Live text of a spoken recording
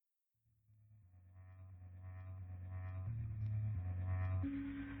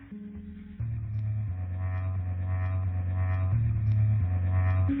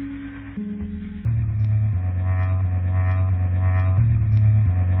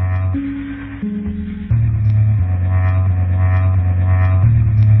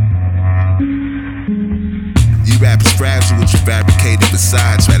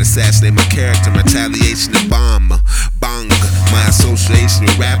side, try to assassinate my character, retaliation and bomb. Bang, my association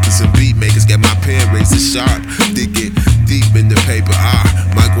with rappers and beat makers got my pen razor sharp. Dig it deep in the paper,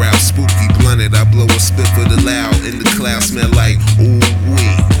 my growl spooky, blunted. I blow a spit for the loud, in the cloud smell like ooh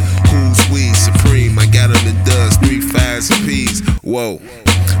wee. Who's we? Supreme, I got them in dust, 3 5s and P's. Whoa,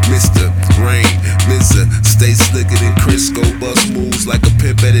 Mr. Rain, Mr. Stay slicker than Crisco, bust moves like a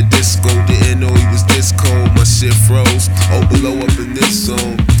pimp at a disco. Didn't know he was this cold, my shit froze. Oh, below up in this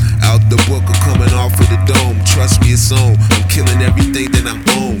zone. Out the book or coming off of the dome. Trust me, it's on. I'm killing everything that I'm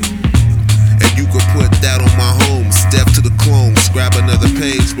on. And you can put that on my home. Step to the clones, grab another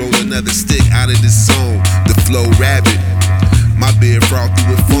page, roll another stick out of this zone. The flow rabbit, my beard frothy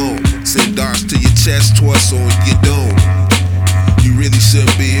with foam. Send darts to your chest, torso, and your dome. You really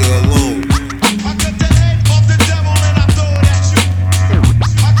shouldn't be here alone. I got the head of the devil and I throw it at you.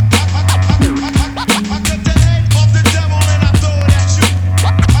 I got the head of the devil and I throw it at you.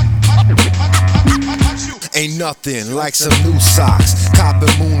 Ain't nothing like some new socks. Copper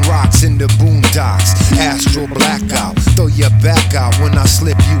moon rocks in the boondocks. Astral blackout, throw your back out when I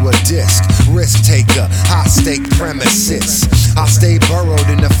slip you a disc. Risk taker, hot steak premises. I stay burrowed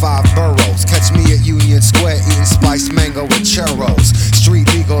in the 5 boroughs. Catch me at Union Square eating spiced mango and churros.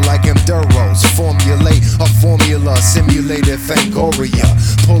 Street legal like Enduros. Formulate a formula, simulated Fangoria.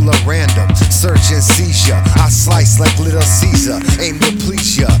 Pull a random, search and seizure. I slice like Little Caesar, aim to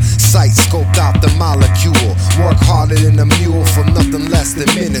please ya. Sight scoped out the molecule. Work harder than a mule for nothing less than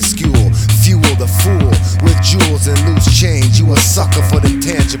minuscule. Fuel the fool with jewels and loose change. You a sucker for them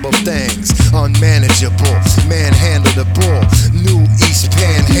tangible things. Unmanageable, manhandle the bull. New East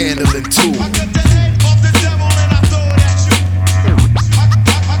panhandling tool. I got the head of the devil and I throw it at you. I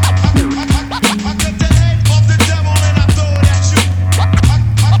got the head of the devil and I throw it at you.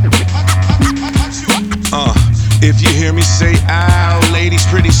 If you hear me say ow, ladies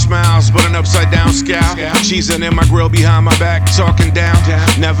pretty smiles, but an upside down scowl. Cheesing in my grill behind my back, talking down.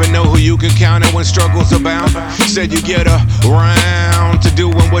 Never know who you can count on when struggles abound. Said you get around to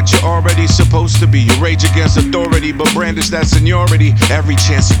doing what you're already supposed to be. You rage against authority, but brandish that seniority every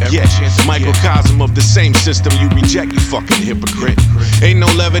chance you get. Microcosm of the same system you reject, you fucking hypocrite. Ain't no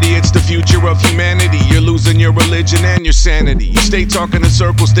levity, it's the future of humanity. You're losing your religion and your sanity. You stay talking in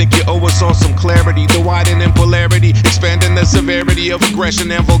circles, think you owe us all some clarity. The widening polarity, expanding the severity of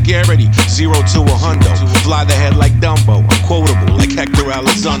aggression and vulgarity. 0 to 100, fly the head like Dumbo. I'm quotable like Hector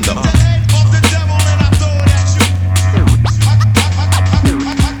Elizondo.